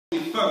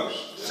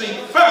First. Say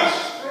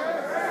first.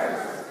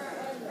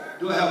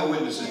 Do I have a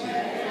witness in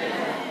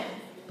here?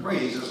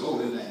 Praise his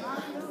holy name.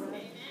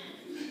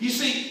 You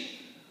see,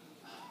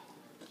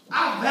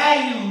 our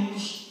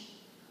values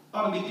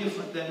ought to be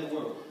different than the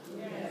world.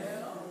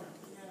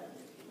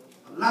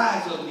 Our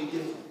lives ought to be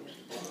different.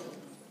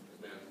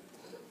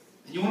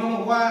 And you want to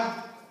know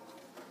why?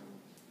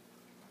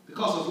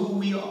 Because of who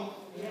we are.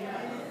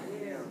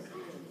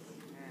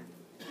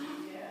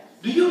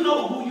 Do you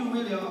know who you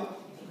really are?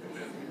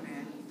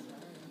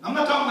 I'm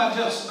not talking about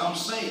just I'm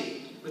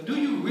saved, but do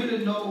you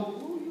really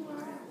know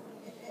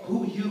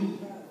who you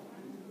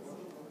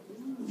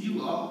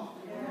are?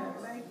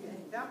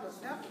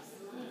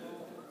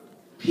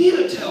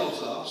 Peter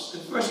tells us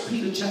in 1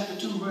 Peter chapter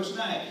 2 verse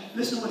 9.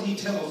 Listen to what he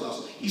tells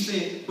us. He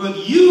said,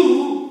 but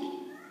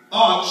you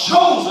are a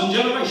chosen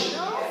generation.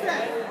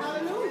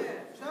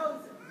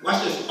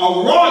 Watch this. A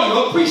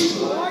royal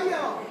priesthood.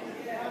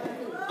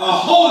 A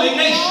holy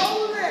nation.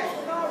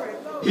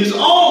 His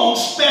own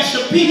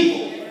special people.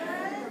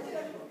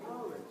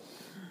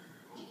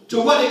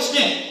 To what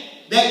extent?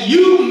 That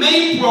you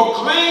may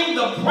proclaim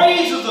the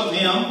praises of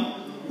him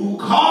who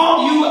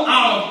called you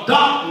out of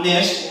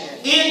darkness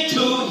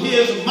into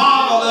his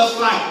marvelous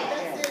light.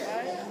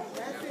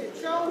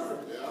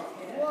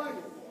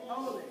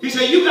 He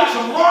said, you got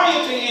some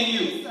royalty in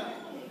you.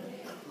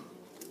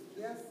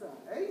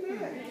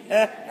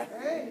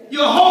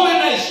 You're a holy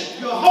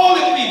nation. You're a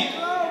holy people.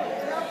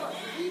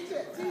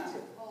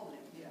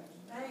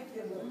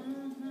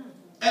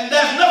 And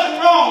there's nothing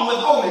wrong with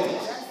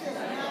holiness.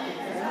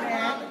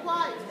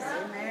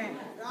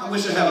 I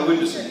wish I had a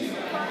witness in here.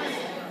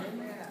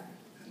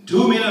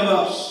 Too many of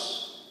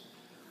us,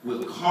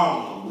 we're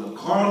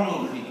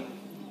carnal people.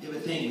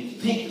 Everything we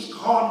think is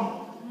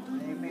carnal.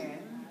 Amen.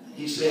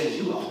 He says,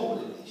 you are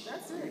holy nation.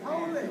 That's it.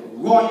 Holy. A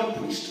royal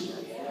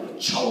priesthood. A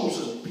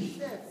chosen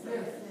people.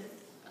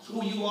 That's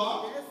who you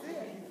are.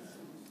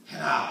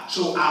 And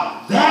so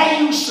our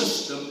value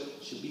system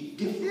should be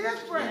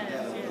different than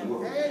that of the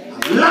world.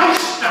 Our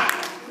lifestyle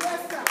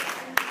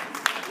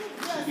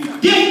should be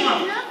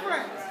different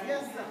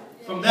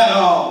from that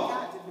of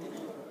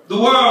the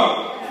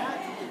world.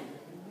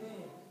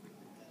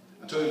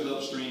 I told you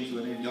upstream, so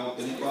it ain't y'all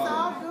getting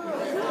bothered.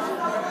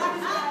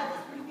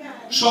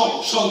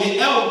 So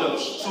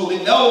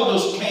the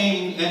elders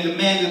came and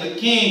demanded a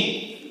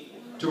king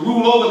to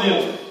rule over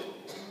them.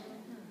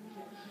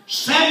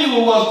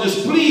 Samuel was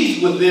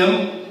displeased with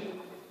them,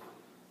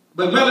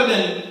 but rather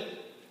than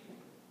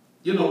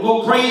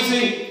go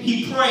crazy,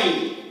 he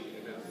prayed.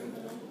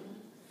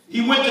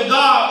 He went to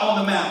God on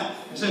the mountain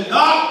and said,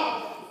 God,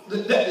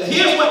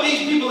 here's what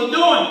these people are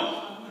doing.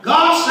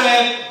 God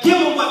said, give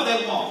them what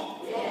they want.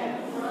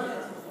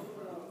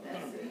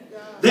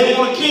 They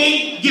want a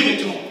king, give it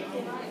to them.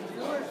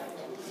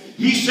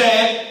 He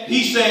says,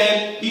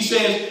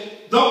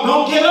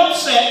 don't get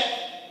upset,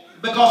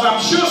 because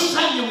I'm sure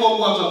Samuel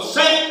was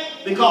upset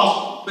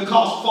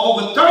because for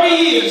over 30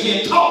 years he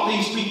had taught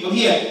these people,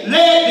 he had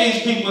led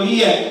these people,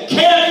 he had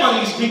cared for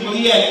these people,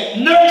 he had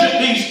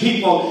nurtured these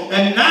people,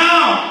 and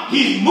now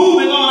he's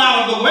moving on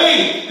out of the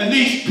way, and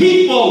these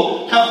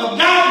people have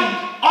forgotten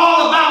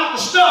all about the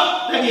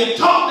stuff that he had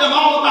taught them,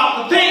 all about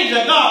the things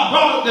that God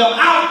brought them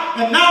out,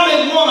 and now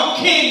they want a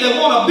king, they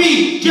want to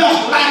be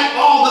just like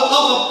all the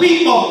other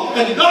people.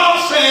 And God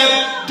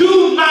said,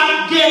 do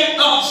not get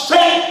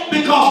upset,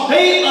 because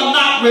they are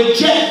not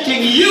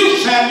rejecting you,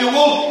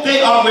 Samuel,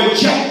 they are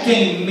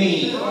rejecting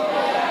me.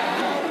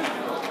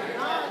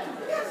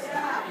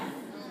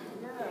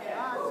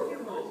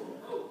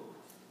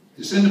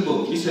 It's in the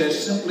book. He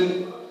says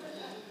simply,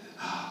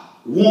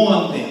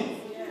 warn them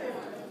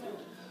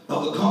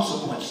of the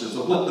consequences,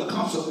 of what the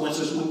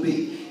consequences would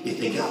be if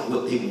they got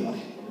what they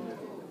wanted.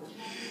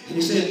 And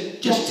he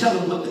said, just tell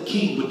them what the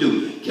king would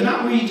do. Can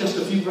I read just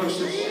a few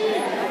verses?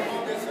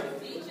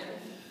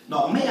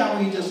 No, may I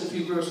read just a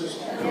few verses?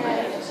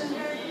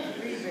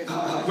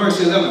 Verse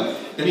 11.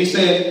 And he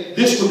said,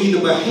 this would be the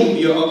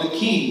behavior of the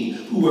king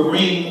who will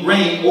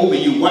reign over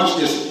you. Watch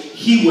this.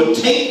 He would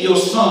take your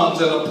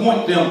sons and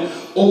appoint them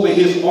over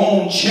his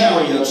own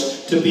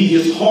chariots to be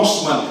his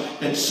horsemen,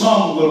 and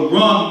some will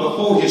run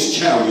before his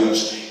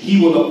chariots. He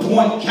will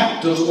appoint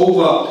captains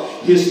over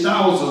his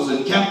thousands,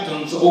 and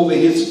captains over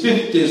his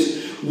 50s,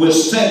 will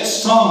set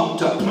some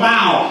to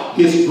plow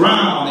his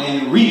ground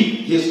and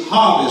reap his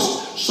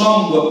harvest.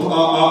 Some will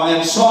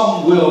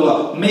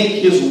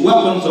make his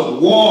weapons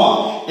of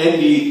war and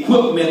the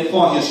equipment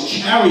for his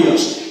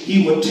chariots.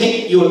 He will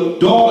take your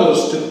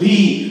daughters to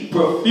be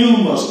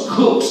perfumers,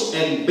 cooks,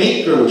 and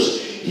bakers.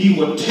 He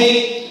will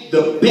take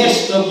the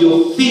best of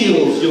your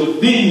fields, your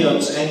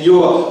vineyards, and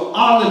your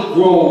olive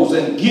groves,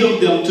 and give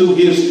them to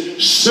his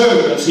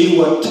servants. He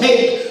will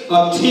take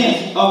a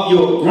tenth of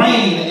your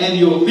grain and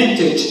your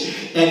vintage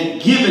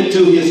and give it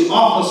to his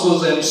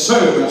officers and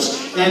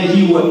servants. And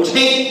he will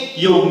take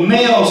your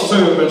male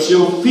servants,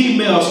 your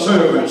female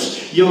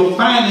servants, your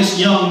finest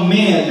young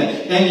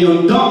men, and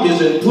your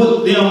donkeys, and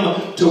put them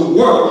to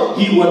work.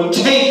 He will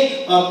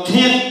take a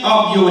tenth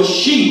of your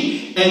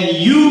sheep, and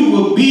you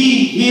will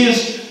be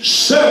his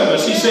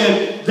servants. He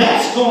said, that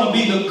going to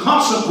be the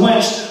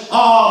consequence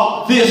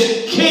of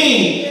this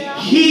king.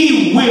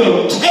 He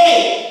will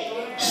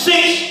take.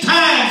 6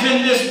 times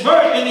in this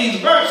verse, in these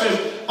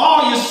verses,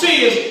 all you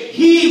see is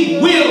he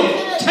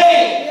will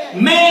take.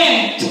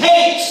 Man take.